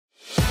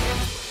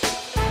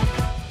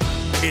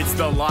It's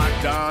the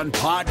Locked On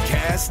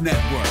Podcast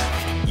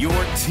Network, your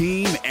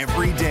team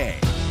every day.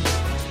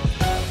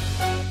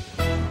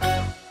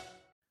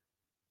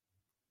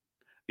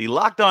 The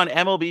Locked On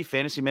MLB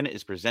Fantasy Minute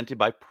is presented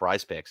by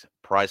Prize Picks.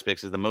 Prize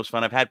Picks is the most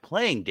fun I've had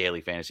playing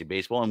daily fantasy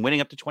baseball and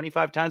winning up to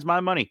 25 times my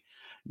money.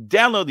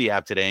 Download the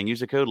app today and use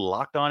the code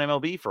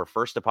LOCKEDONMLB for a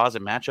first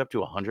deposit match up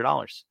to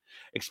 $100.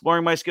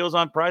 Exploring my skills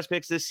on Prize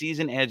Picks this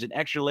season adds an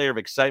extra layer of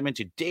excitement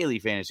to daily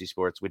fantasy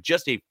sports. With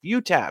just a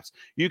few taps,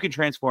 you can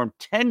transform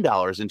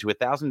 $10 into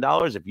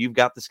 $1,000 if you've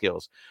got the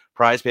skills.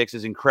 Prize Picks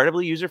is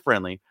incredibly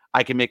user-friendly.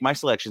 I can make my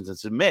selections and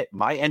submit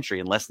my entry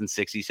in less than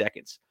 60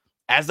 seconds.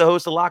 As the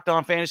host of Locked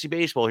On Fantasy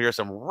Baseball, here are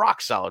some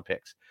rock-solid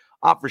picks.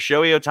 Opt for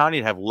Shohei Ohtani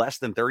to have less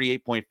than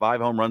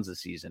 38.5 home runs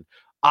this season.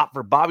 Opt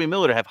for Bobby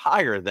Miller to have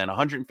higher than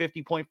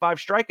 150.5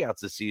 strikeouts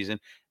this season.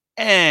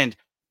 And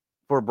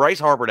for Bryce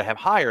Harper to have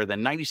higher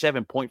than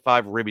 97.5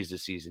 ribbies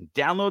this season.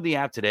 Download the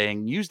app today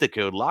and use the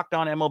code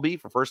LOCKEDONMLB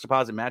for first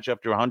deposit match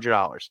up to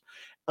 $100.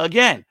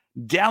 Again,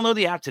 download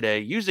the app today.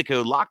 Use the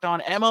code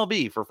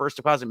LOCKEDONMLB for first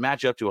deposit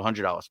match up to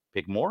 $100.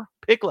 Pick more,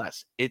 pick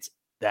less. It's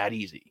that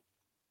easy.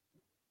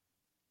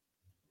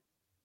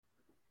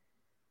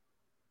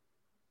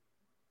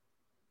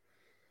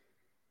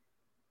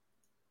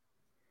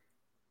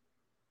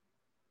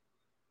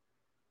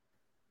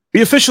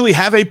 We officially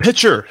have a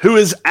pitcher who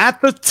is at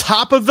the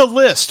top of the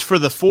list for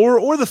the 4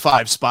 or the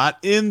 5 spot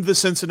in the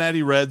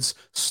Cincinnati Reds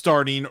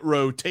starting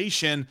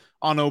rotation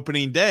on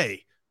opening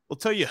day. We'll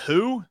tell you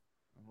who,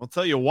 we'll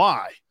tell you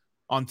why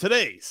on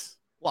today's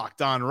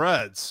Locked On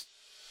Reds.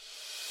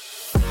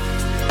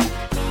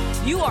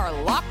 You are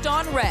Locked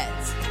On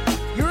Reds,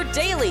 your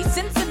daily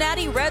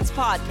Cincinnati Reds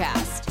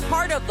podcast,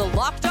 part of the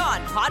Locked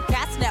On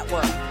Podcast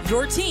Network,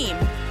 your team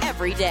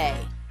every day.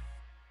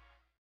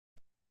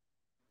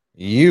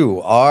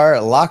 You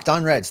are Locked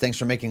On Reds. Thanks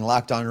for making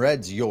Locked On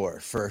Reds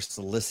your first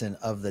listen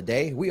of the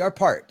day. We are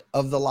part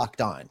of the Locked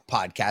On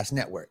Podcast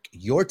Network,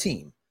 your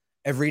team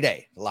every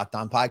day. The Locked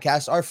On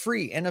Podcasts are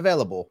free and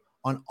available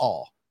on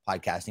all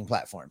podcasting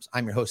platforms.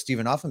 I'm your host,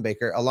 Stephen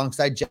Offenbaker,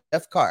 alongside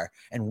Jeff Carr,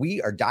 and we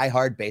are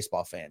diehard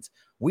baseball fans.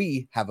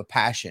 We have a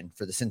passion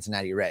for the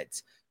Cincinnati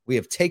Reds. We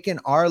have taken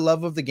our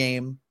love of the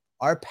game,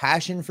 our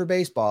passion for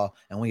baseball,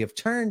 and we have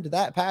turned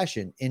that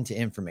passion into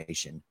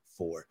information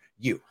for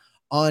you.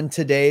 On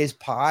today's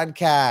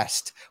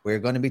podcast, we're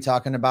going to be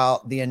talking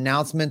about the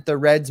announcement the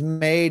Reds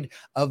made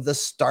of the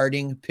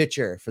starting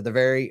pitcher for the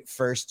very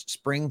first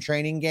spring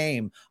training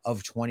game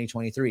of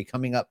 2023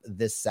 coming up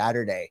this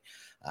Saturday.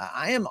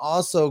 I am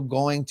also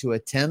going to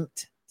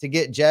attempt to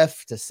get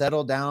Jeff to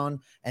settle down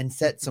and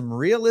set some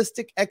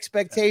realistic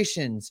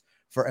expectations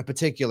for a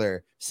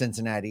particular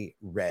Cincinnati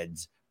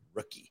Reds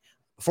rookie.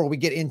 Before we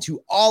get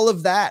into all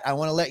of that, I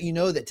want to let you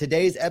know that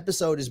today's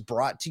episode is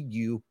brought to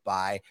you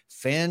by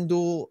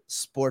FanDuel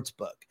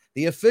Sportsbook,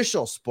 the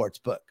official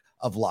sportsbook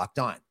of Locked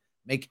On.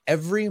 Make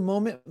every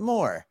moment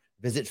more.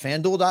 Visit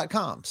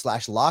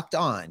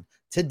FanDuel.com/LockedOn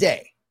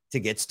today to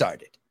get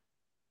started.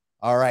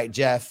 All right,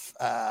 Jeff,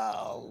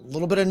 a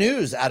little bit of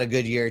news out of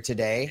Goodyear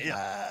today.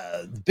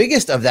 The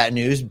biggest of that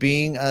news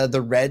being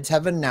the Reds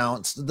have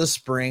announced the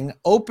spring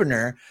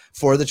opener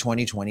for the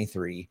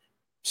 2023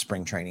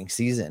 spring training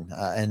season.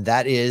 And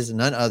that is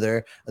none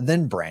other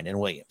than Brandon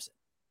Williamson.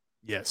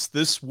 Yes,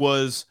 this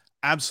was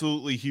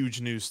absolutely huge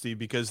news, Steve,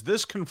 because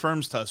this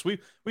confirms to us. We've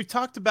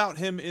talked about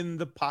him in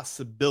the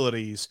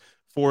possibilities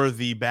for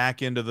the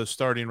back end of the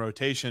starting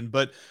rotation,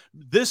 but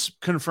this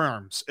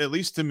confirms, at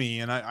least to me,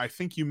 and I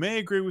think you may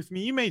agree with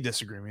me, you may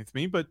disagree with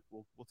me, but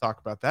we'll talk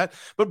about that.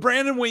 But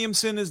Brandon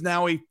Williamson is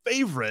now a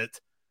favorite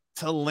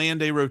to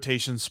land a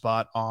rotation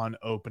spot on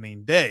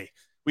opening day.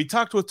 We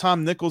talked with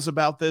Tom Nichols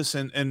about this,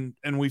 and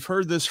we've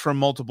heard this from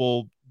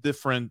multiple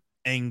different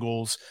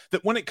angles,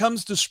 that when it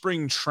comes to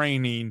spring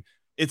training,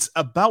 it's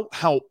about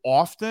how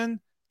often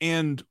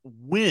and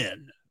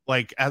when,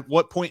 like at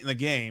what point in the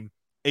game,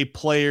 a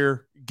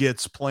player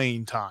gets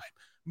playing time.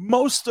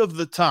 Most of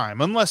the time,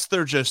 unless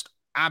they're just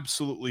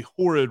absolutely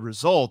horrid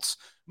results,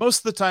 most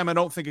of the time I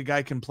don't think a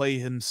guy can play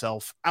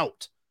himself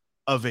out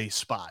of a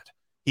spot.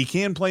 He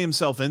can play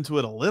himself into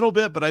it a little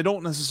bit, but I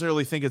don't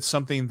necessarily think it's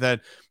something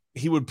that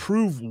he would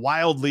prove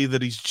wildly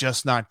that he's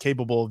just not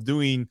capable of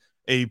doing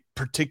a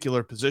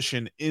particular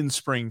position in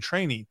spring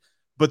training.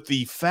 But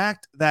the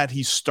fact that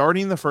he's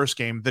starting the first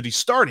game, that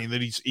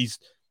he's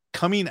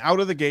coming out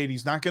of the gate,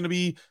 he's not going to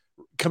be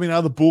coming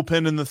out of the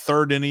bullpen in the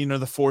third inning or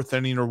the fourth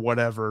inning or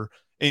whatever,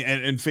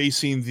 and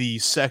facing the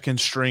second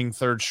string,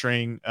 third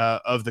string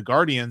of the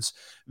Guardians.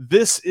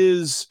 This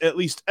is at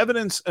least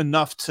evidence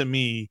enough to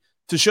me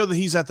to show that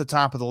he's at the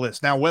top of the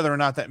list. Now, whether or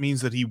not that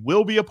means that he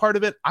will be a part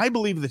of it, I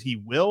believe that he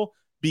will,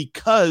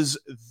 because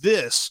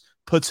this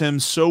puts him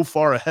so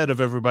far ahead of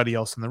everybody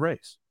else in the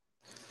race.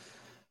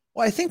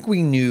 Well, I think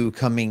we knew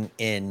coming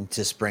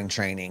into spring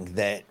training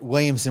that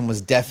Williamson was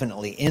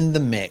definitely in the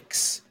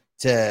mix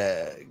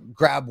to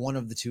grab one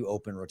of the 2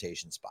 open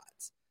rotation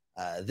spots.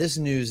 This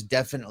news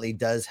definitely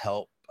does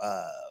help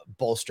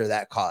bolster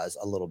that cause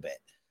a little bit.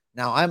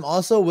 Now, I'm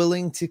also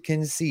willing to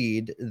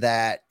concede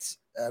that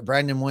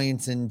Brandon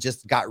Williamson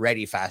just got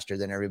ready faster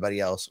than everybody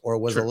else, or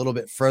was Sure. a little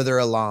bit further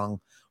along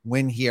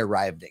when he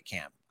arrived at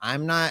camp.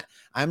 I'm not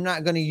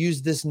going to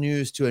use this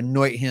news to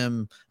anoint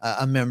him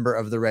a member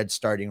of the Reds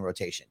starting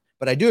rotation.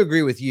 But I do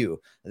agree with you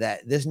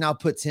that this now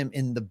puts him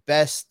in the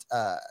best,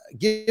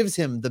 gives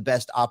him the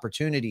best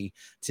opportunity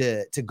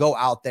to go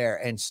out there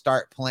and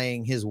start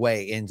playing his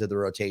way into the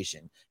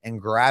rotation and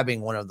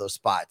grabbing one of those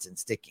spots and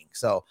sticking.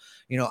 So,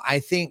 I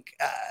think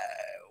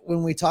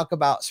when we talk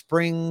about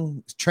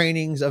spring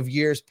trainings of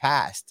years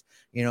past,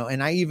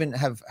 and I even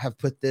have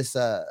put this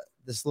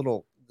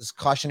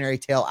cautionary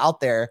tale out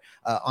there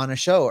on a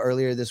show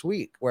earlier this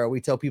week where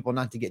we tell people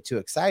not to get too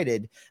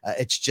excited.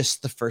 It's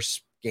just the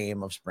first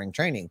game of spring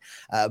training.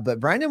 But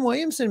Brandon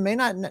Williamson may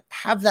not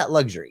have that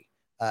luxury.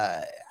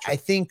 I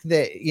think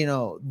that,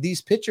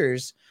 these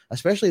pitchers,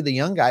 especially the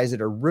young guys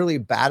that are really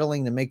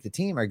battling to make the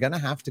team, are going to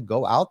have to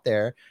go out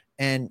there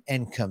and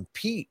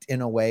compete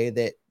in a way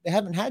that they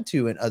haven't had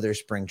to in other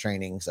spring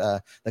trainings.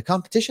 The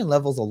competition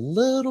level's a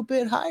little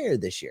bit higher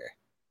this year.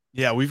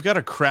 Yeah, we've got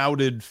a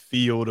crowded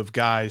field of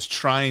guys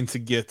trying to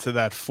get to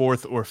that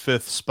 4th or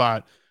 5th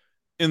spot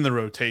in the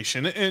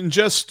rotation. And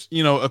just,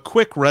 a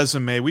quick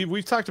resume.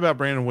 We've talked about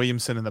Brandon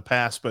Williamson in the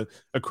past, but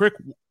a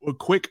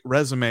quick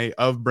resume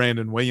of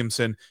Brandon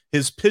Williamson.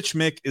 His pitch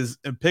mix.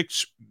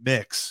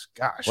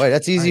 Gosh. Boy,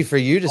 that's easy for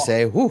you to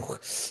say. Whew.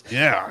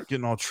 Yeah,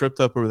 getting all tripped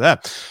up over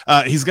that.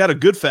 He's got a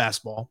good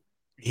fastball.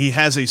 He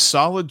has a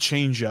solid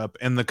changeup,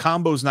 and the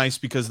combo's nice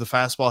because the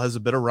fastball has a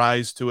bit of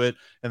rise to it,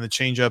 and the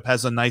changeup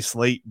has a nice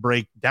late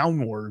break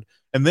downward.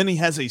 And then he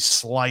has a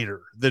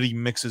slider that he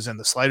mixes in.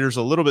 The slider's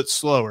a little bit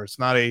slower. It's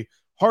not a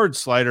hard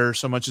slider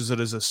so much as it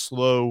is a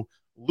slow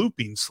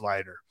looping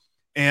slider.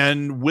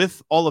 And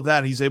with all of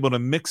that, he's able to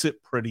mix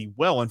it pretty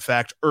well. In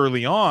fact,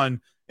 early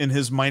on in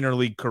his minor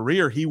league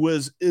career, he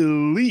was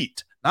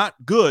elite, not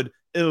good,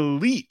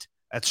 elite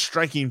at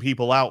striking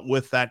people out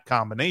with that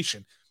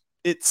combination.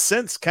 It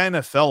since kind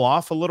of fell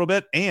off a little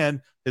bit, and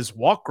his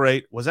walk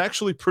rate was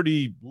actually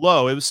pretty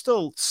low. It was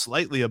still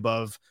slightly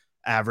above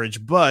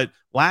average, but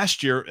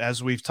last year,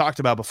 as we've talked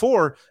about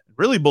before,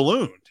 really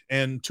ballooned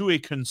and to a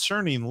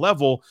concerning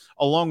level,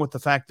 along with the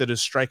fact that his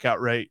strikeout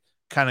rate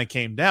kind of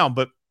came down.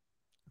 But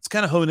let's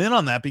kind of hone in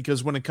on that,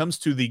 because when it comes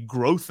to the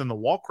growth in the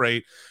walk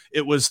rate,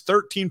 it was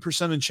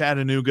 13% in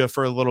Chattanooga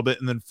for a little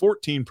bit and then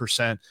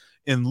 14%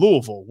 in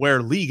Louisville,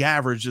 where league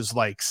average is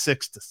like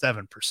 6 to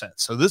 7%.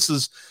 So this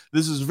is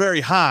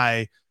very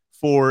high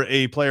for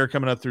a player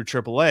coming up through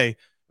AAA.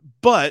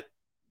 But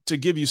to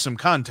give you some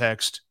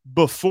context,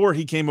 before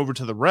he came over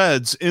to the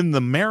Reds, in the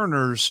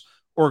Mariners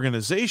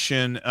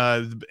organization,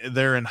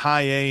 they're in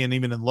high A and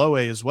even in low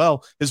A as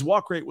well, his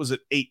walk rate was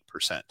at 8%.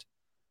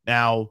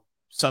 Now,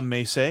 some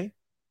may say,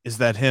 is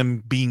that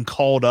him being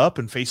called up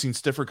and facing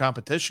stiffer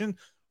competition,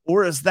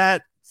 or is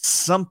that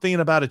something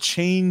about a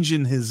change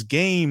in his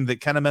game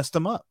that kind of messed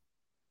him up?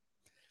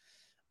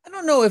 I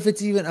don't know if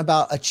it's even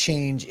about a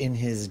change in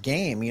his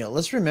game.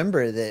 Let's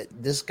remember that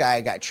this guy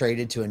got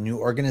traded to a new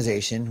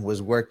organization,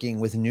 was working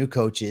with new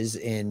coaches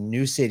in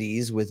new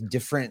cities with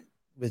different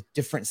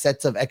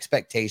sets of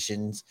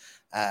expectations,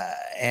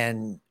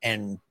 and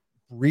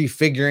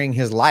refiguring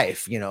his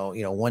life.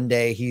 One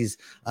day he's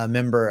a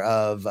member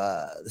of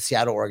the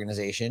Seattle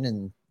organization,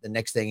 and the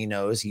next thing he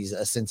knows, he's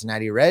a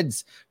Cincinnati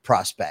Reds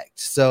prospect.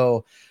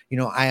 So,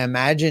 I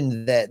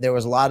imagine that there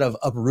was a lot of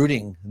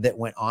uprooting that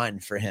went on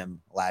for him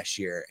last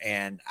year.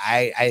 And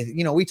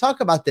we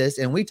talk about this,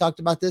 and we talked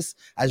about this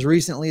as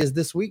recently as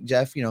this week,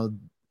 Jeff. The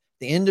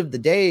end of the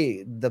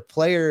day, the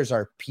players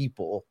are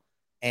people,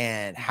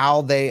 and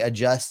how they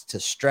adjust to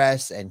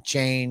stress and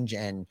change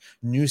and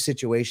new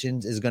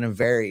situations is going to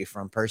vary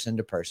from person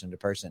to person to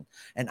person.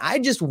 And I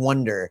just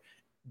wonder,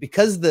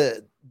 because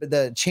the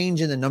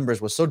change in the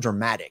numbers was so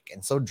dramatic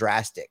and so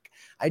drastic,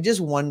 I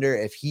just wonder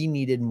if he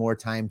needed more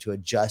time to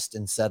adjust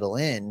and settle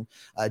in,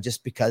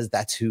 just because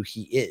that's who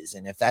he is.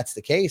 And if that's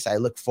the case, I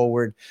look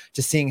forward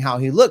to seeing how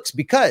he looks,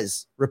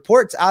 because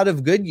reports out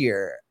of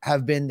Goodyear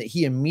have been that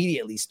he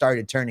immediately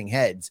started turning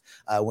heads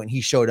when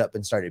he showed up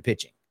and started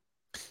pitching.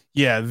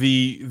 Yeah,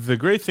 the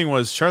great thing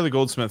was Charlie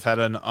Goldsmith had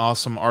an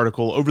awesome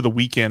article over the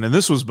weekend, and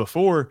this was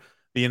before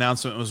the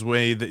announcement was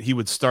made that he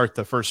would start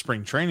the first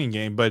spring training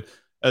game. But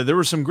there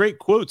were some great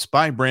quotes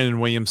by Brandon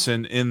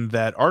Williamson in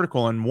that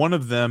article, and one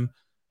of them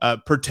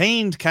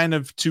pertained kind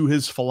of to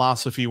his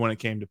philosophy when it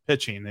came to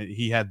pitching.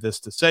 He had this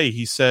to say.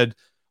 He said,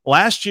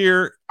 "Last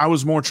year, I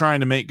was more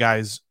trying to make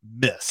guys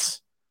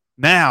miss.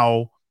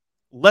 Now,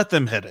 let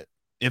them hit it.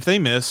 If they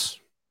miss,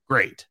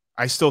 great.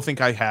 I still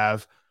think I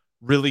have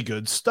really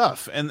good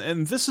stuff."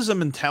 And this is a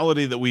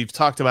mentality that we've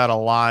talked about a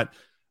lot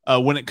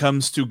when it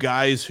comes to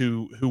guys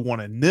who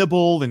want to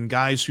nibble and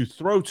guys who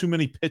throw too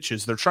many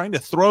pitches. They're trying to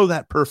throw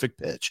that perfect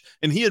pitch.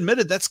 And he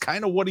admitted that's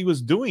kind of what he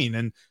was doing.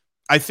 And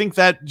I think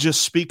that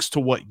just speaks to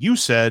what you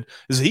said,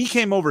 is he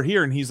came over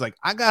here and he's like,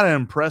 I got to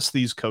impress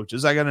these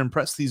coaches. I got to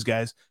impress these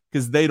guys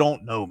because they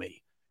don't know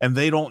me and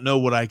they don't know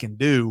what I can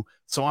do.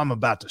 So I'm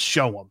about to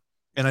show them.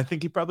 And I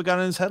think he probably got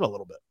in his head a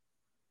little bit.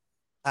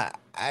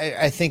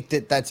 I think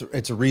that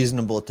it's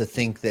reasonable to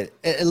think that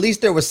at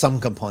least there was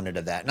some component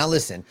of that. Now,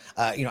 listen,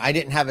 I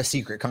didn't have a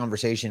secret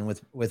conversation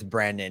with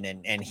Brandon,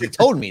 and he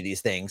told me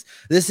these things.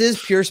 This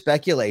is pure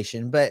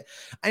speculation, but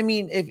I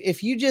mean,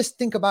 if you just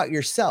think about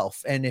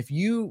yourself, and if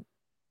you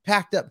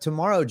packed up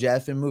tomorrow,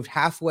 Jeff, and moved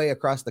halfway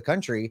across the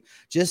country,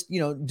 just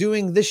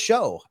doing this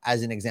show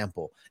as an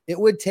example, it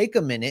would take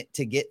a minute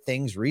to get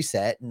things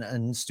reset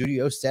and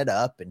studio set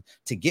up and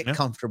to get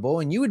comfortable,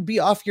 and you would be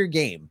off your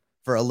game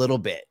for a little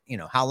bit.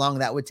 How long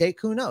that would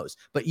take, who knows,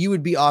 but you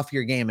would be off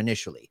your game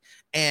initially.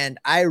 And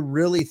I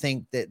really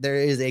think that there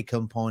is a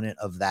component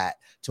of that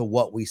to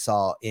what we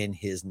saw in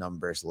his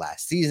numbers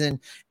last season.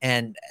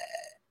 And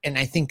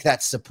I think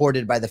that's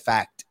supported by the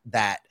fact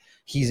that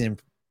he's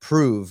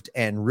improved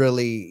and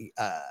really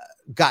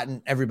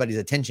gotten everybody's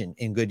attention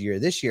in Goodyear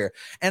this year.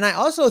 And I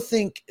also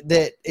think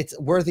that it's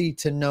worthy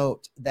to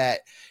note that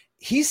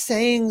he's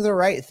saying the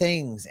right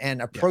things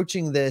and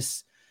approaching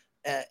this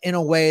in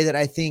a way that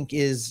I think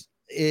is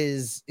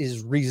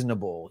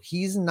reasonable.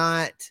 He's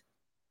not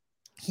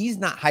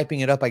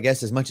hyping it up, I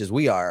guess, as much as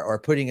we are, or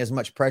putting as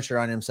much pressure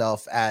on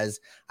himself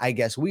as I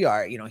guess we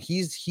are.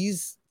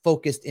 He's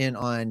focused in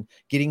on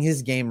getting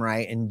his game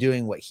right and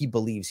doing what he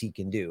believes he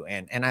can do.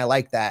 And I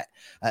like that.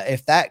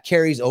 If that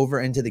carries over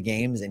into the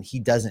games and he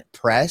doesn't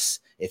press,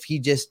 if he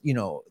just,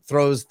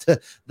 throws to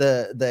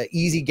the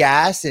easy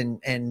gas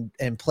and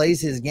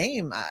plays his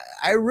game,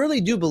 I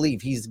really do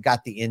believe he's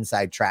got the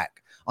inside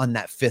track on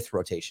that 5th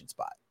rotation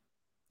spot.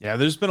 Yeah,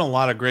 there's been a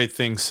lot of great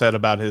things said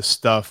about his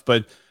stuff,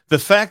 but the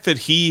fact that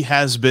he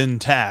has been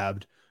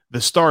tabbed the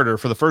starter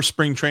for the first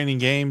spring training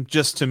game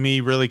just to me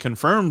really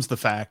confirms the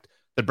fact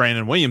that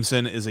Brandon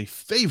Williamson is a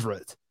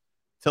favorite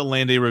to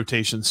land a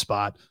rotation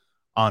spot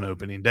on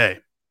opening day.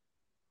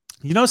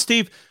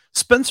 Steve,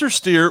 Spencer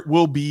Steer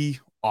will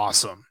be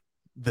awesome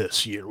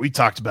this year. We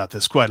talked about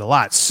this quite a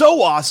lot.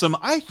 So awesome,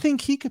 I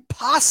think he could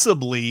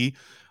possibly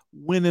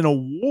win an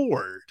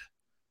award.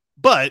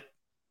 But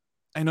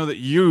I know that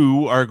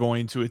you are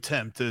going to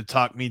attempt to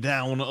talk me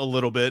down a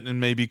little bit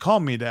and maybe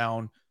calm me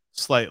down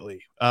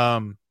slightly.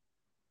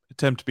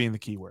 Attempt being the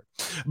key word.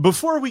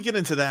 Before we get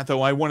into that,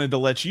 though, I wanted to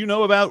let you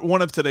know about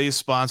one of today's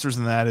sponsors,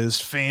 and that is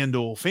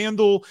FanDuel.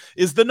 FanDuel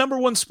is the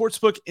 #1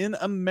 sportsbook in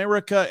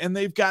America, and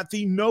they've got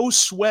the no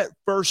sweat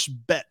first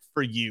bet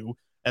for you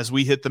as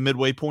we hit the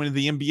midway point of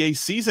the NBA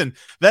season.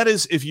 That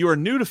is, if you are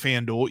new to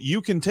FanDuel,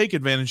 you can take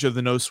advantage of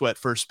the no sweat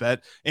first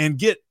bet and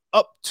get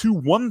up to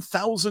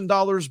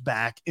 $1,000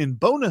 back in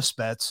bonus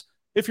bets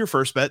if your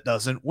first bet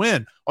doesn't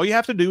win. All you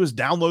have to do is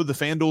download the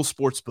FanDuel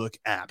Sportsbook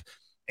app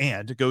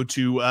and go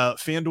to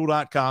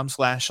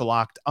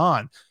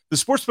FanDuel.com/locked-on. The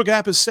Sportsbook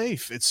app is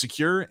safe, it's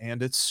secure,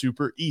 and it's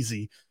super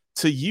easy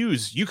to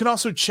use. You can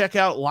also check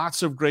out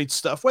lots of great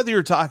stuff, whether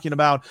you're talking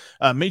about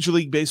Major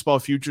League Baseball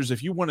futures.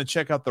 If you want to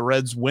check out the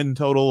Reds win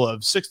total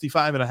of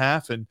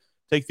 65.5 and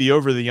take the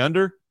over the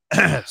under,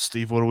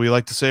 Steve, what do we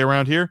like to say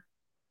around here?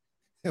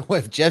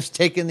 If Jeff's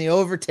taking the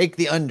over, take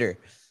the under.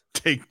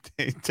 Take.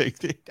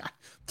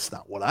 That's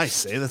not what I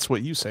say. That's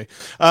what you say.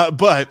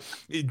 But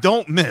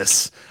don't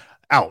miss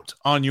out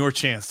on your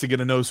chance to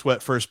get a no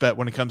sweat first bet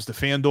when it comes to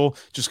FanDuel.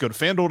 Just go to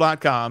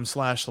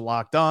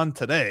FanDuel.com/locked-on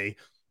today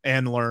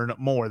and learn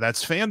more.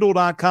 That's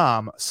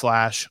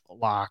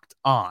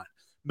FanDuel.com/locked-on.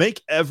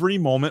 Make every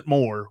moment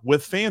more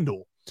with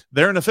FanDuel.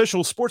 They're an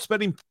official sports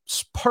betting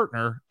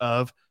partner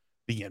of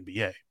the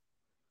NBA.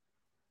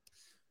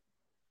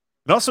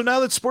 And also, now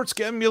that sports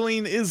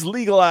gambling is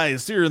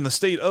legalized here in the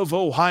state of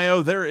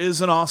Ohio, there is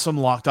an awesome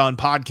Locked On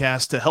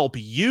podcast to help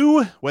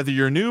you, whether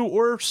you're new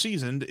or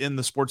seasoned in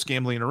the sports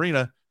gambling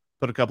arena,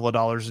 put a couple of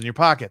dollars in your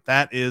pocket.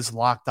 That is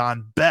Locked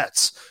On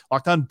Bets.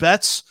 Locked On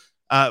Bets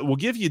will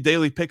give you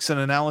daily picks and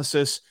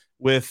analysis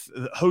with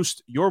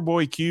host Your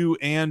Boy Q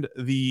and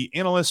the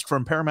analyst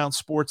from Paramount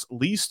Sports,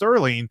 Lee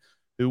Sterling,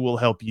 who will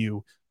help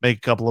you make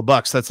a couple of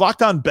bucks. That's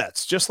Locked On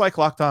Bets, just like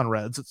Locked On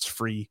Reds. It's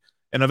free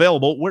and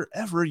available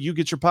wherever you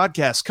get your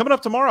podcasts. Coming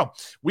up tomorrow,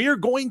 we are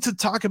going to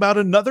talk about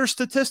another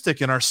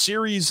statistic in our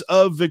series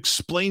of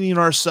explaining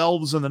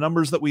ourselves and the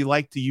numbers that we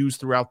like to use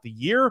throughout the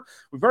year.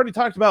 We've already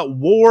talked about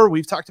WAR.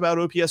 We've talked about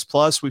OPS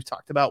plus. We've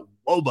talked about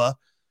WOBA.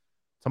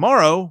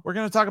 Tomorrow, we're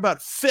going to talk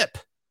about FIP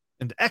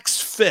and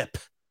XFIP.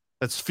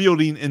 That's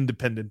fielding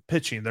independent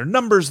pitching. They're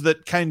numbers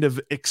that kind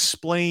of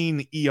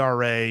explain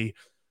ERA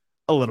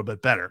a little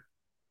bit better.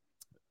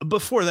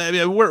 Before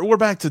that, we're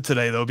back to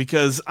today, though,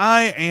 because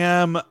I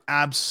am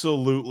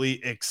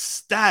absolutely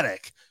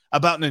ecstatic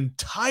about an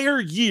entire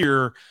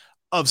year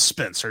of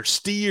Spencer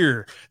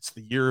Steer. It's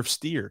the year of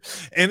Steer.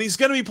 And he's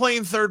going to be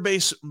playing third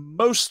base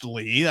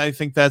mostly. I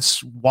think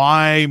that's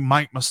why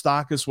Mike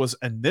Moustakas was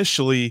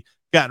initially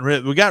gotten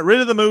rid. We got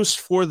rid of the Moose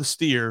for the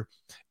Steer,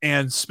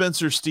 and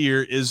Spencer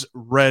Steer is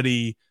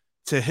ready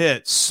to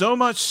hit. So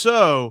much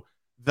so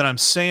that I'm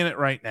saying it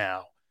right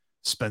now.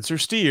 Spencer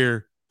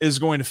Steer is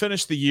going to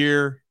finish the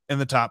year in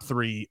the top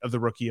 3 of the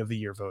Rookie of the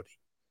Year voting.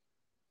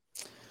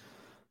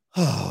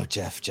 Oh,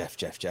 Jeff.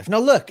 Now,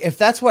 look, if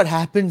that's what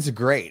happens,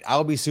 great.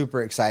 I'll be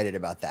super excited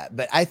about that.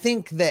 But I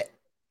think that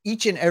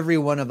each and every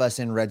one of us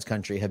in Reds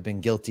country have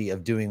been guilty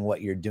of doing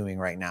what you're doing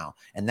right now.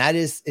 And that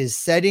is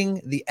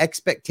setting the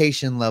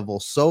expectation level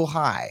so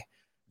high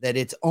that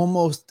it's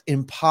almost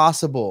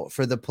impossible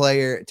for the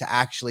player to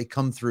actually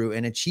come through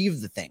and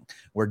achieve the thing.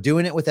 We're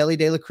doing it with Ellie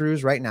De La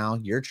Cruz right now.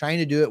 You're trying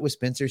to do it with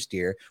Spencer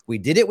Steer. We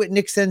did it with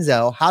Nick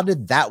Senzel. How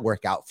did that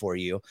work out for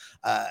you?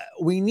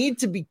 We need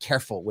to be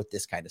careful with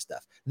this kind of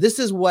stuff. This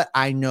is what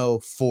I know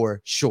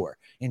for sure.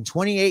 In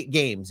 28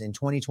 games in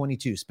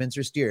 2022,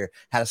 Spencer Steer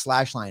had a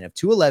slash line of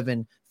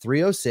 211,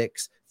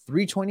 306,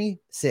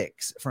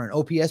 326 for an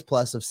OPS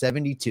plus of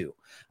 72.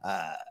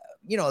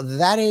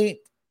 That ain't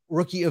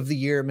rookie of the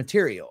year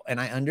material.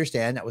 And I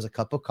understand that was a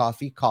cup of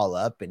coffee call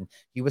up, and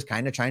he was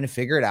kind of trying to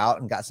figure it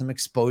out and got some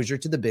exposure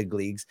to the big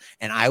leagues.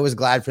 And I was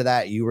glad for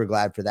that. You were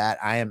glad for that.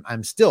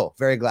 I'm still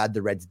very glad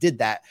the Reds did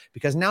that,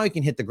 because now he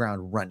can hit the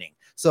ground running.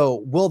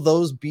 So will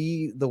that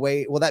be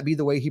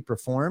the way he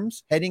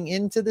performs heading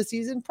into the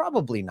season?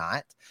 Probably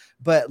not,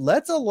 but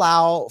let's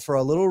allow for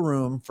a little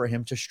room for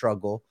him to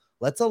struggle.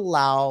 Let's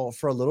allow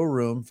for a little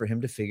room for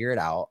him to figure it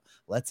out.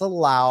 Let's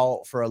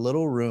allow for a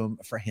little room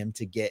for him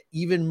to get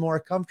even more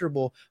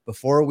comfortable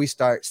before we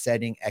start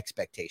setting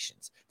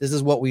expectations. This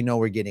is what we know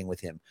we're getting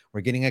with him.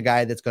 We're getting a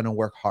guy that's going to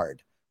work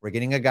hard. We're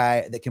getting a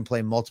guy that can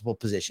play multiple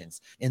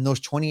positions. In those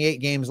 28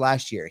 games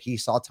last year, he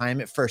saw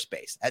time at first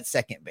base, at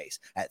second base,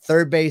 at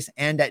third base,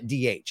 and at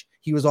DH.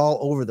 He was all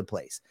over the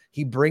place.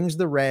 He brings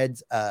the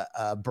Reds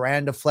a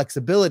brand of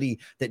flexibility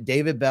that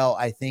David Bell,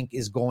 I think,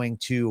 is going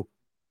to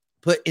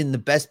put in the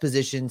best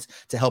positions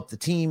to help the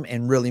team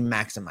and really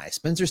maximize.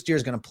 Spencer Steer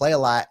is going to play a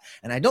lot,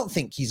 and I don't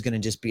think he's going to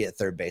just be at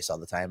third base all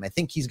the time. I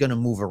think he's going to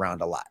move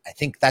around a lot. I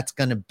think that's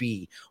going to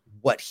be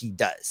what he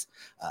does.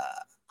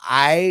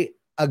 I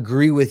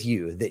agree with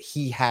you that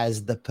he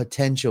has the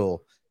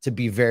potential to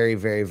be very,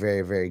 very,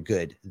 very, very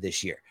good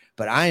this year.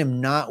 But I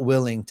am not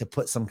willing to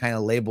put some kind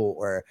of label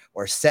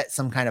or set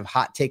some kind of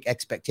hot take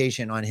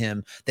expectation on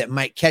him that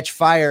might catch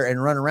fire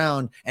and run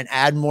around and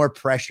add more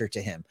pressure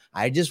to him.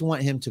 I just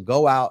want him to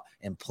go out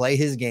and play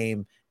his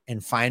game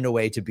and find a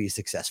way to be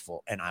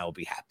successful, and I will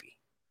be happy.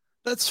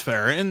 That's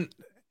fair. And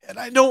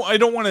I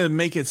don't want to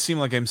make it seem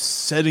like I'm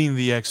setting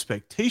the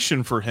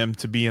expectation for him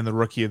to be in the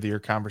rookie of the year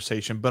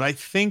conversation, but I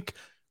think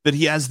that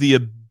he has the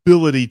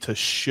ability to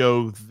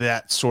show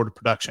that sort of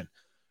production.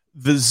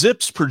 The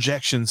Zips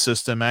projection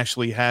system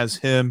actually has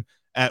him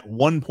at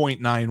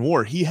 1.9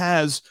 WAR. He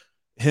has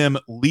him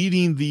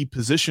leading the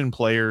position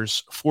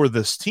players for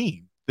this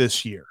team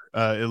this year.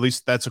 At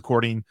least that's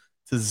according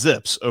to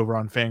Zips over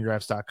on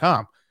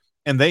Fangraphs.com.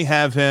 And they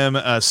have him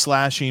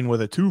slashing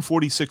with a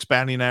 246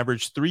 batting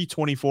average,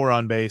 324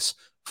 on base,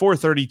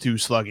 432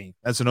 slugging.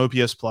 That's an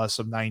OPS plus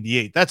of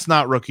 98. That's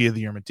not rookie of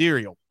the year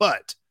material,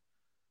 but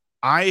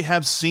I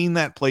have seen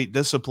that plate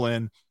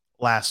discipline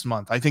last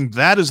month. I think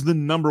that is the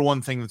number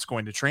one thing that's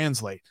going to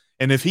translate.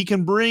 And if he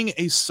can bring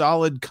a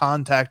solid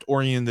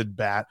contact-oriented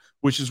bat,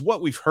 which is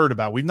what we've heard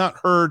about, we've not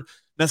heard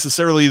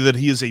necessarily that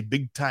he is a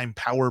big-time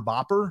power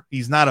bopper.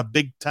 He's not a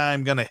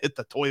big-time going to hit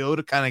the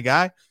Toyota kind of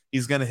guy.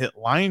 He's going to hit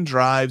line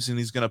drives, and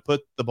he's going to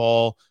put the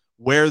ball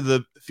where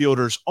the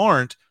fielders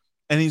aren't,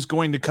 and he's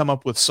going to come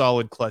up with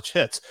solid clutch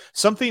hits.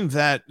 Something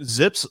that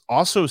Zips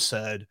also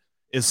said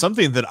is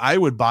something that I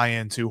would buy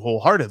into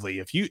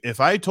wholeheartedly. If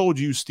I told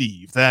you,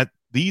 Steve, that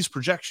these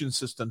projection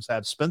systems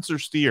have Spencer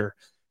Steer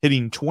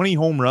hitting 20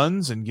 home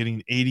runs and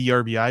getting 80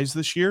 RBIs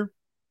this year,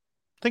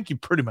 I think you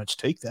pretty much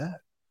take that.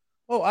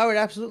 Oh, I would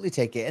absolutely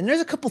take it. And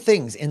there's a couple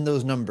things in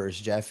those numbers,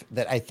 Jeff,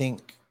 that I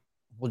think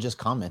we'll just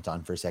comment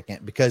on for a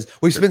second, because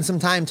we've spent some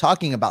time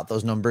talking about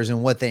those numbers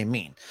and what they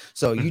mean.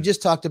 So you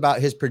just talked about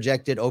his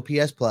projected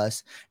OPS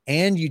plus,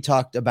 and you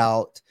talked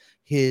about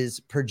his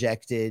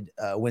projected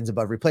wins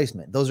above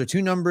replacement. Those are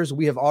two numbers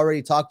we have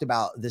already talked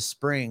about this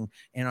spring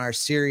in our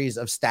series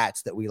of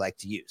stats that we like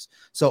to use.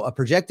 So a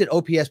projected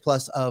OPS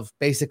plus of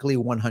basically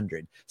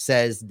 100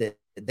 says that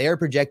they are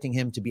projecting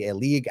him to be a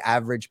league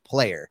average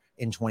player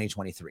in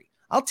 2023.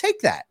 I'll take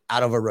that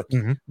out of a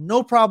rookie.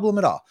 No problem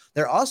at all.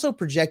 They're also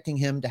projecting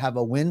him to have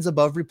a wins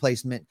above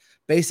replacement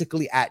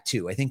basically at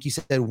 2. I think you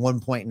said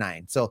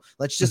 1.9. So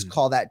let's just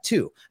call that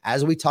 2.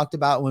 As we talked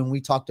about when we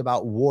talked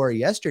about WAR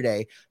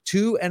yesterday,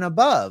 2 and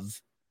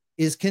above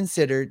is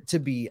considered to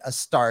be a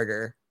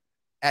starter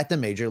at the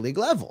major league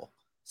level.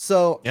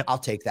 So I'll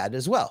take that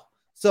as well.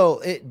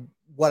 So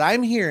what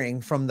I'm hearing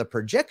from the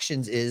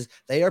projections is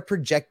they are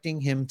projecting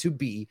him to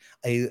be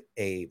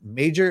a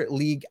major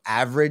league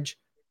average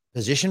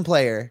position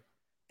player,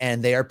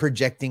 and they are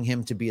projecting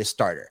him to be a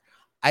starter.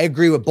 I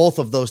agree with both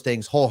of those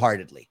things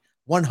wholeheartedly,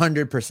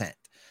 100%.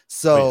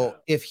 So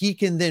if he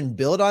can then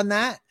build on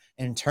that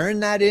and turn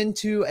that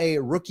into a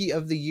rookie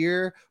of the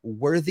year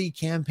worthy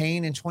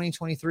campaign in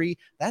 2023,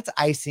 that's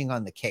icing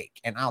on the cake,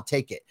 and I'll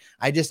take it.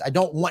 I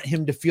don't want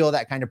him to feel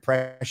that kind of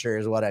pressure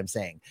is what I'm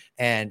saying.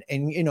 And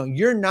you know,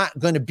 you're not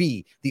going to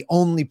be the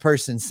only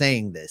person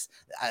saying this.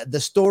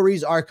 The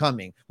stories are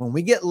coming. When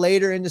we get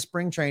later into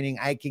spring training,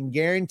 I can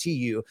guarantee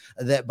you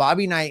that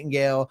Bobby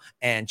Nightingale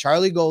and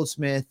Charlie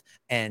Goldsmith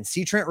and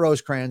C. Trent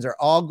Rosecrans are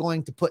all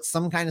going to put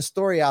some kind of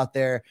story out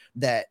there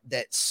that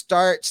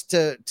starts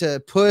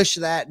to push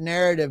that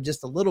narrative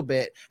just a little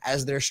bit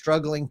as they're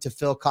struggling to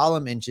fill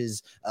column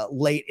inches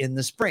late in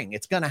the spring.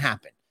 It's going to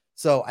happen.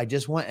 So I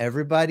just want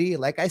everybody,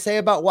 like I say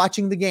about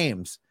watching the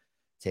games,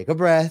 take a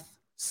breath,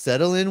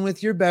 settle in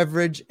with your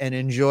beverage, and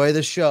enjoy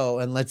the show,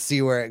 and let's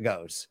see where it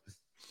goes.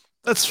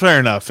 That's fair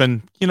enough.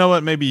 And you know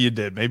what? Maybe you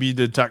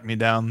did talk me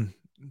down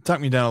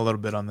a little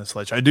bit on this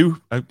ledge. I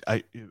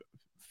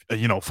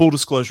full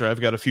disclosure,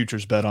 I've got a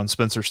futures bet on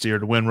Spencer Steer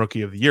to win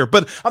Rookie of the Year,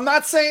 but I'm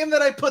not saying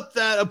that I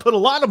put a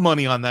lot of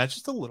money on that,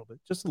 just a little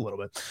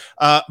bit.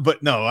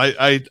 But no,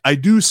 I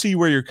do see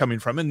where you're coming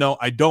from. And no,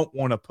 I don't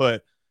want to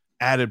put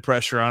added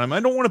pressure on him. I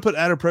don't want to put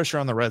added pressure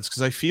on the Reds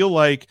because I feel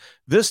like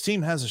this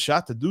team has a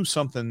shot to do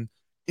something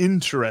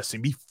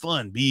interesting, be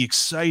fun, be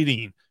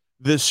exciting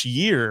this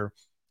year.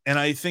 And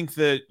I think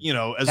that,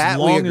 as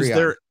long as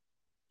they're,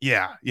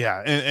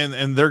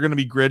 and they're going to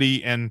be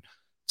gritty, and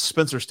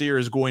Spencer Steer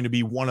is going to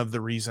be one of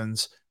the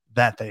reasons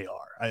that they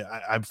are.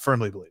 I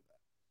firmly believe that.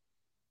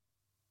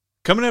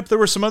 Coming up, there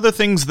were some other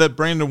things that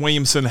Brandon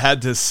Williamson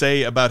had to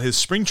say about his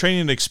spring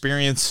training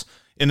experience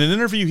in an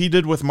interview he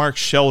did with Mark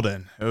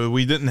Sheldon.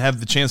 We didn't have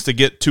the chance to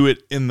get to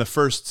it in the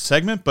first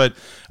segment, but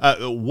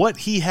what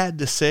he had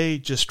to say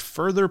just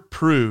further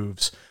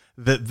proves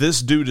that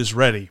this dude is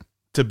ready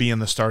to be in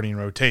the starting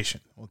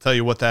rotation. We'll tell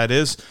you what that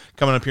is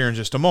coming up here in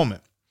just a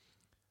moment.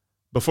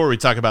 Before we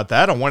talk about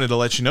that, I wanted to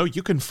let you know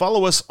you can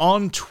follow us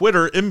on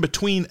Twitter in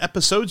between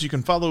episodes. You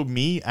can follow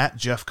me at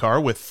Jeff Carr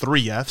with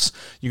 3 Fs.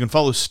 You can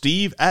follow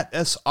Steve at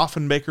S.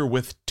 Offenbaker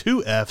with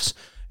 2 Fs.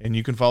 And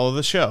you can follow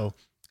the show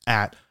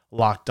at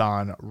Locked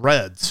On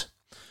Reds.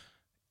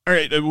 All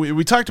right,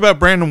 we talked about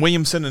Brandon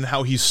Williamson and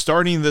how he's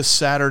starting this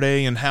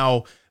Saturday, and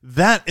how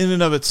that in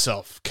and of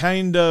itself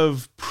kind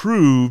of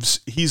proves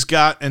he's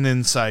got an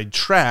inside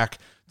track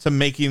to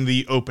making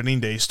the opening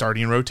day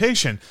starting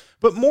rotation.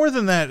 But more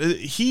than that,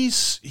 he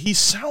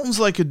sounds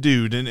like a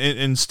dude,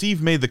 and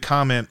Steve made the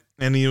comment,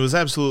 and he was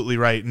absolutely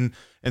right.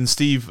 And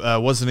Steve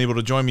wasn't able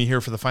to join me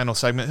here for the final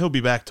segment. He'll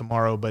be back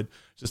tomorrow, but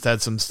just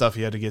had some stuff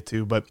he had to get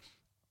to. But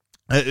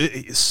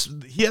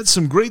he had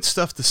some great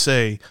stuff to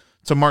say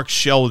to Mark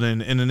Sheldon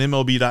in an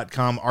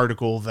MLB.com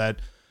article that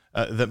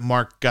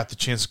Mark got the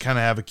chance to kind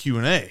of have a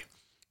Q&A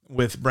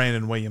with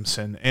Brandon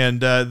Williamson.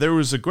 And there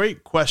was a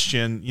great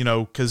question,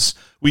 because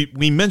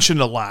we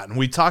mentioned a lot, and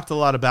we talked a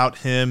lot about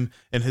him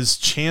and his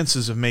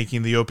chances of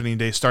making the opening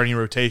day starting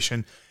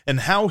rotation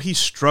and how he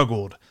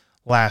struggled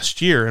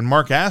last year. And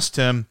Mark asked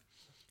him,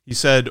 he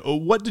said,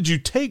 what did you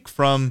take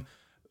from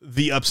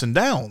the ups and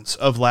downs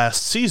of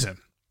last season?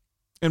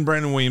 And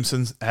Brandon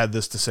Williamson had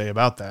this to say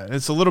about that. And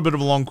it's a little bit of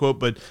a long quote,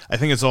 but I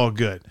think it's all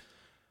good.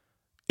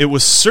 It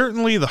was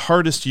certainly the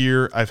hardest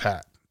year I've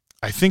had.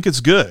 I think it's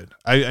good.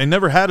 I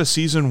never had a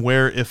season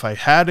where if I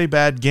had a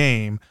bad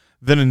game,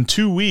 then in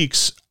 2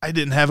 weeks, I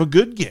didn't have a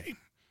good game.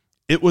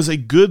 It was a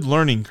good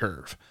learning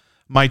curve.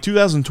 My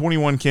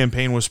 2021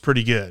 campaign was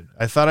pretty good.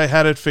 I thought I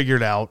had it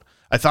figured out.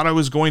 I thought I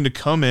was going to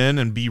come in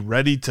and be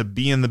ready to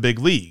be in the big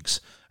leagues.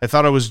 I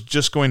thought I was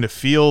just going to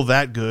feel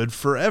that good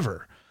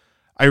forever.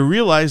 I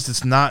realized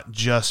it's not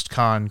just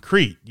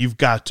concrete. You've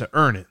got to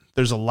earn it.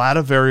 There's a lot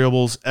of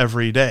variables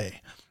every day.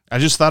 I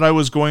just thought I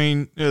was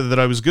good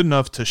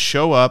enough to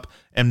show up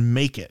and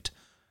make it.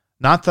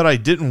 Not that I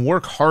didn't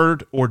work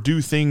hard or do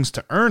things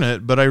to earn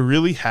it, but I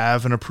really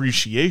have an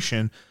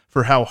appreciation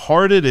for how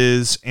hard it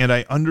is, and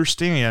I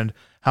understand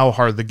how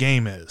hard the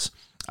game is.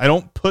 I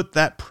don't put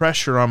that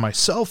pressure on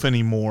myself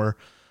anymore.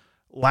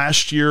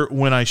 Last year,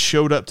 when I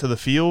showed up to the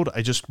field,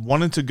 I just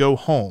wanted to go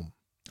home.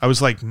 I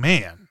was like,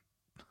 man,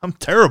 I'm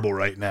terrible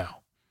right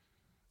now.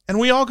 And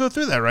we all go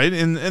through that, right?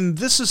 And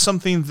this is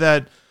something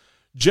that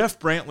Jeff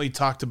Brantley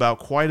talked about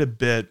quite a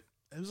bit.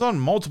 It was on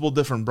multiple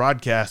different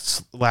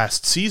broadcasts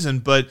last season,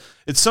 but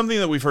it's something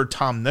that we've heard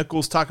Tom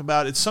Nichols talk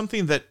about. It's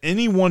something that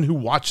anyone who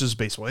watches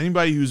baseball,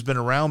 anybody who's been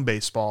around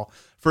baseball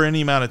for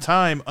any amount of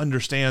time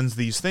understands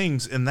these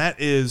things, and that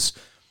is,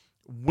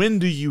 when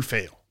do you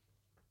fail?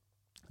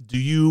 Do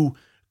you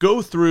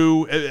go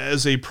through,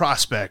 as a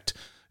prospect,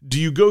 do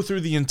you go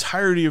through the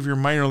entirety of your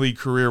minor league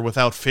career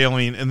without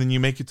failing, and then you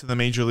make it to the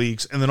major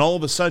leagues, and then all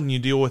of a sudden you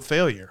deal with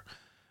failure?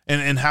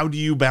 And how do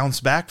you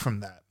bounce back from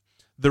that?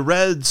 The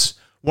Reds,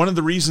 one of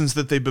the reasons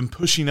that they've been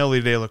pushing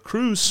Elly De La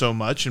Cruz so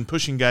much and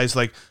pushing guys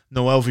like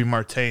Noelvi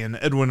Marte and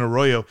Edwin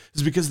Arroyo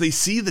is because they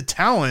see the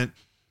talent.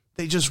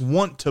 They just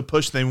want to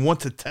push them,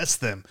 want to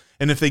test them.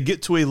 And if they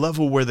get to a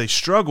level where they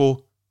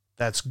struggle,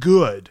 that's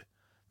good.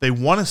 They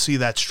want to see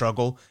that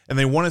struggle, and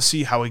they want to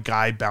see how a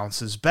guy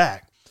bounces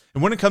back.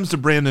 And when it comes to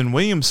Brandon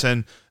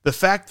Williamson, the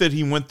fact that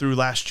he went through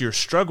last year's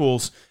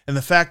struggles and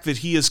the fact that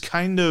he is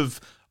kind of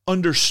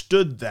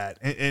understood that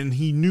and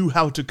he knew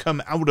how to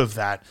come out of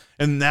that.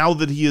 And now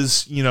that he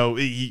is,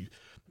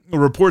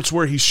 reports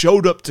where he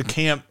showed up to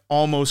camp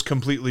almost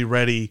completely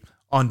ready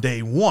on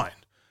day one.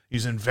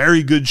 He's in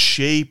very good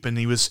shape, and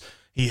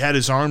he had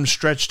his arms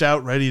stretched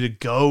out, ready to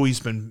go. He's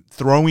been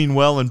throwing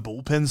well in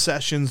bullpen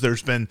sessions.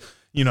 There's been,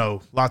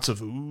 lots of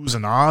oohs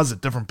and ahs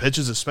at different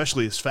pitches,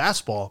 especially his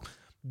fastball.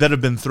 that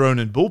have been thrown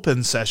in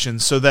bullpen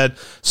sessions, so that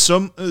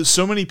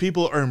so many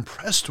people are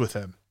impressed with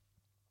him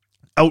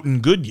out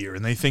in Goodyear,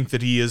 and they think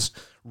that he is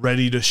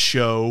ready to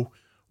show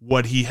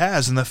what he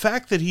has. And the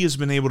fact that he has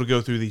been able to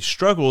go through these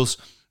struggles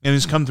and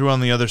has come through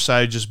on the other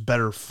side just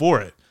better for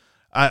it.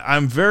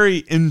 I'm very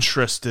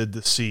interested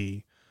to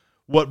see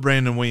what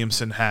Brandon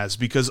Williamson has,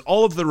 because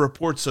all of the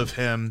reports of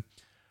him,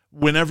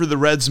 whenever the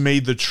Reds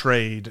made the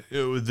trade,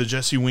 the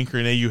Jesse Winker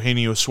and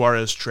Eugenio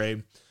Suarez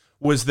trade,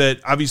 was that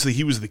obviously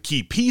he was the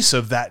key piece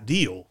of that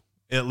deal.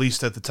 At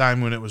least at the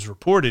time when it was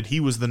reported, he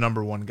was the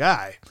number one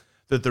guy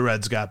that the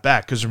Reds got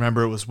back. Because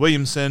remember, it was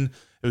Williamson,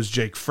 it was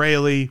Jake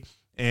Fraley,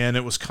 and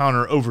it was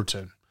Connor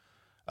Overton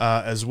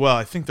as well.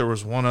 I think there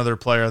was one other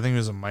player. I think it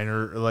was a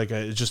minor,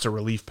 just a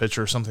relief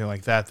pitcher or something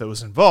like that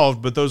was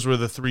involved. But those were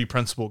the three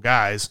principal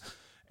guys.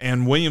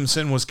 And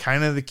Williamson was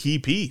kind of the key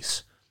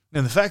piece.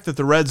 And the fact that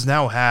the Reds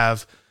now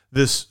have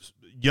this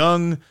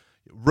young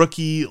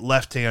rookie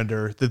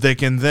left-hander that they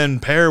can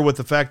then pair with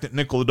the fact that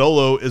Nick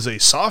Lodolo is a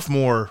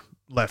sophomore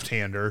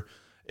left-hander,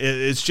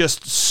 it's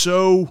just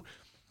so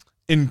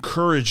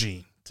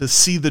encouraging to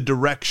see the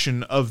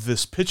direction of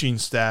this pitching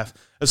staff,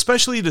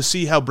 especially to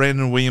see how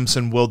Brandon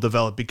Williamson will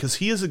develop, because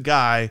he is a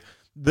guy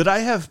that I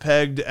have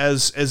pegged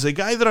as a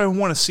guy that I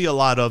want to see a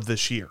lot of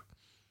this year.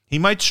 He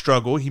might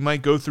struggle. He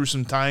might go through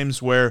some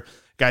times where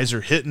guys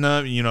are hitting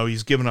him,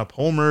 he's giving up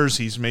homers,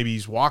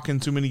 he's walking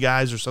too many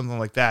guys or something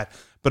like that.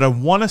 But I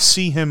want to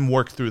see him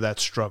work through that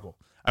struggle.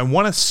 I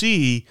want to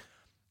see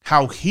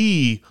how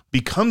he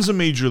becomes a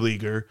major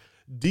leaguer,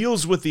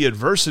 deals with the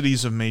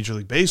adversities of Major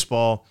League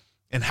Baseball,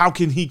 and how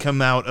can he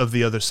come out of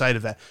the other side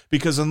of that?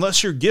 Because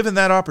unless you're given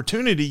that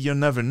opportunity, you'll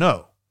never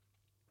know.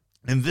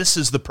 And this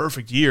is the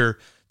perfect year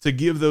to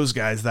give those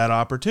guys that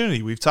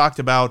opportunity. We've talked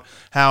about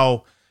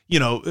how,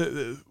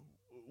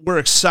 we're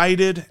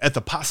excited at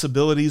the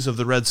possibilities of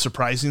the Reds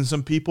surprising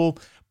some people,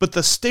 but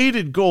the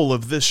stated goal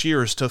of this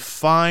year is to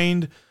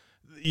find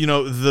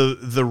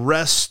the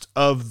rest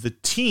of the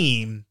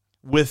team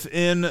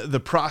within the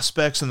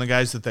prospects and the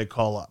guys that they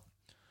call up.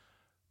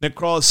 Nick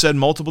Krall has said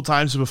multiple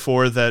times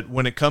before that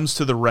when it comes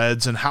to the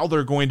Reds and how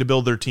they're going to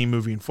build their team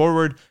moving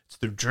forward, it's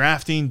through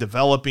drafting,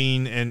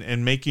 developing,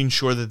 and making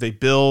sure that they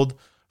build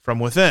from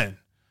within.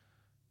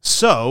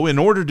 So in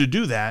order to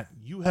do that,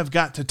 you have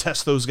got to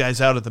test those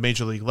guys out at the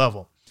major league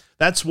level.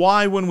 That's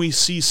why when we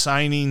see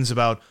signings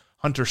about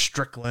Hunter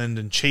Strickland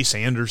and Chase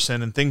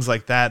Anderson and things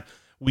like that,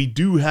 we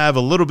do have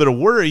a little bit of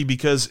worry,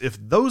 because if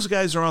those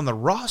guys are on the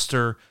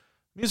roster,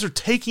 these are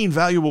taking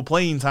valuable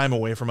playing time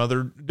away from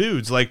other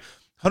dudes. Like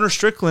Hunter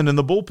Strickland in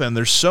the bullpen,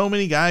 there's so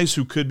many guys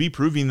who could be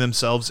proving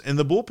themselves in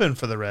the bullpen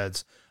for the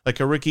Reds, like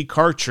a Ricky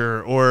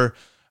Karcher or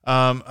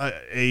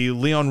a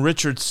Leon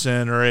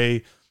Richardson or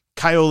a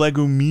Kyle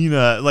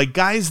Legumina, like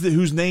guys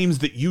whose names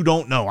that you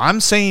don't know.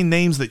 I'm saying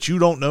names that you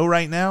don't know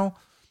right now,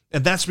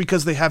 and that's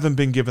because they haven't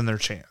been given their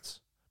chance.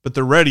 But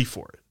they're ready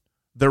for it.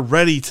 They're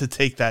ready to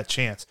take that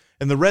chance.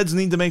 And the Reds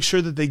need to make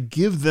sure that they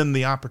give them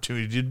the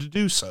opportunity to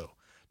do so.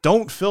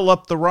 Don't fill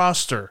up the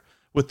roster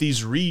with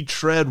these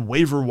retread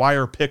waiver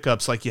wire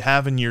pickups like you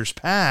have in years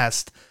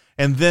past,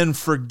 and then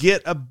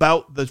forget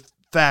about the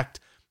fact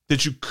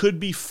that you could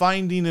be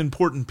finding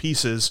important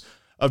pieces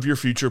of your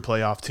future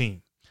playoff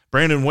team.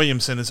 Brandon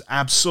Williamson is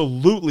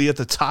absolutely at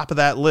the top of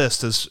that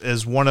list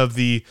as one of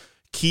the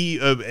key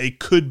of a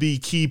could-be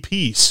key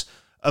piece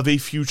of a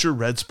future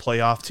Reds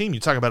playoff team. You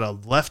talk about a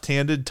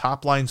left-handed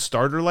top-line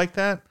starter like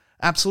that?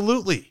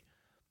 Absolutely.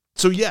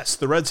 So yes,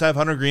 the Reds have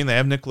Hunter Green, they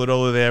have Nick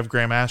Lodolo, they have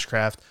Graham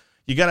Ashcraft.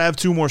 You got to have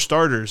two more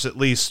starters, at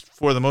least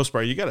for the most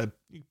part. You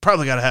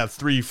probably got to have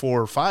 3,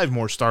 4, 5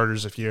 more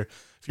starters if you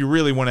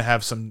really want to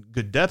have some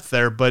good depth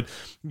there. But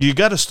you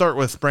got to start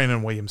with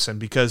Brandon Williamson,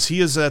 because he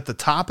is at the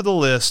top of the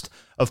list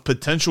of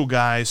potential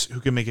guys who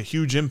can make a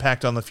huge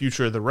impact on the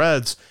future of the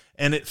Reds.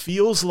 And it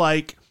feels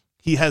like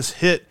he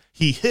hit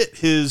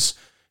his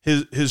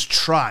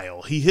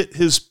trial. He hit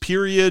his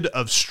period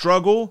of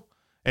struggle,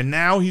 and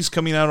now he's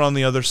coming out on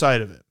the other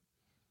side of it.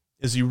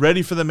 Is he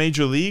ready for the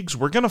major leagues?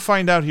 We're going to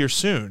find out here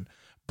soon.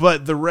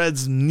 But the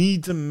Reds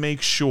need to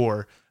make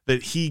sure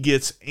that he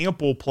gets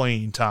ample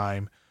playing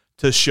time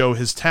to show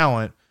his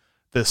talent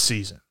this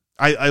season.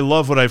 I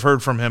love what I've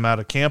heard from him out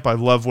of camp. I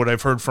love what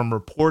I've heard from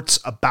reports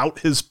about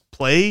his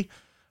play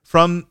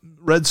from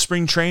Reds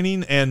spring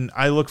training, and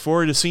I look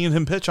forward to seeing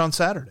him pitch on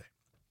Saturday.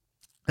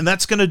 And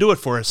that's going to do it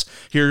for us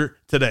here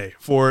today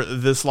for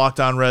this Locked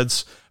On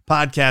Reds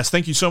podcast.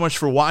 Thank you so much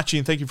for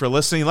watching. Thank you for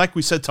listening. Like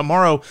we said,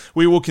 tomorrow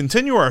we will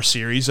continue our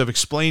series of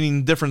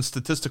explaining different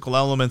statistical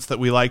elements that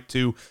we like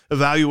to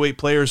evaluate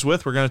players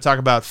with. We're going to talk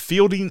about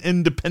fielding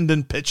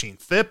independent pitching,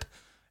 FIP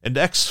and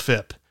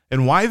XFIP,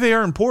 and why they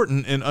are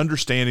important in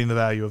understanding the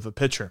value of a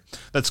pitcher.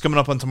 That's coming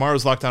up on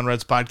tomorrow's Locked On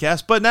Reds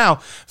podcast. But now,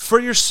 for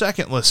your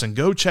second listen,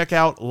 go check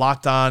out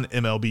Locked On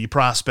MLB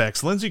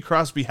Prospects. Lindsey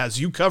Crosby has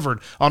you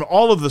covered on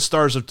all of the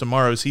stars of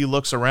tomorrow as he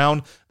looks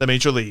around the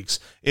major leagues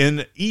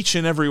in each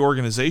and every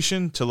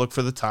organization to look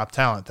for the top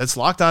talent. That's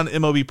Locked On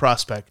MLB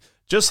Prospect,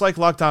 just like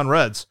Locked On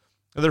Reds.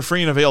 They're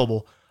free and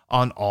available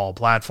on all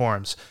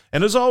platforms.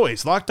 And as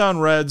always, Locked On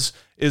Reds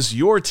is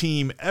your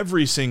team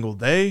every single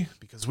day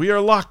because we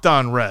are Locked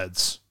On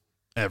Reds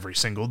every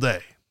single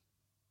day.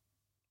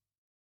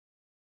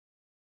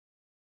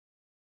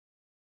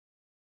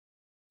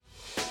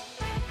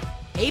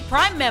 Hey,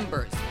 Prime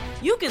members,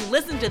 you can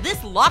listen to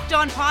this Locked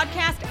On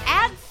podcast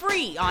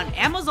ad-free on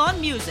Amazon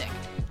Music.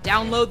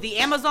 Download the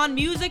Amazon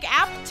Music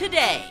app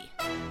today.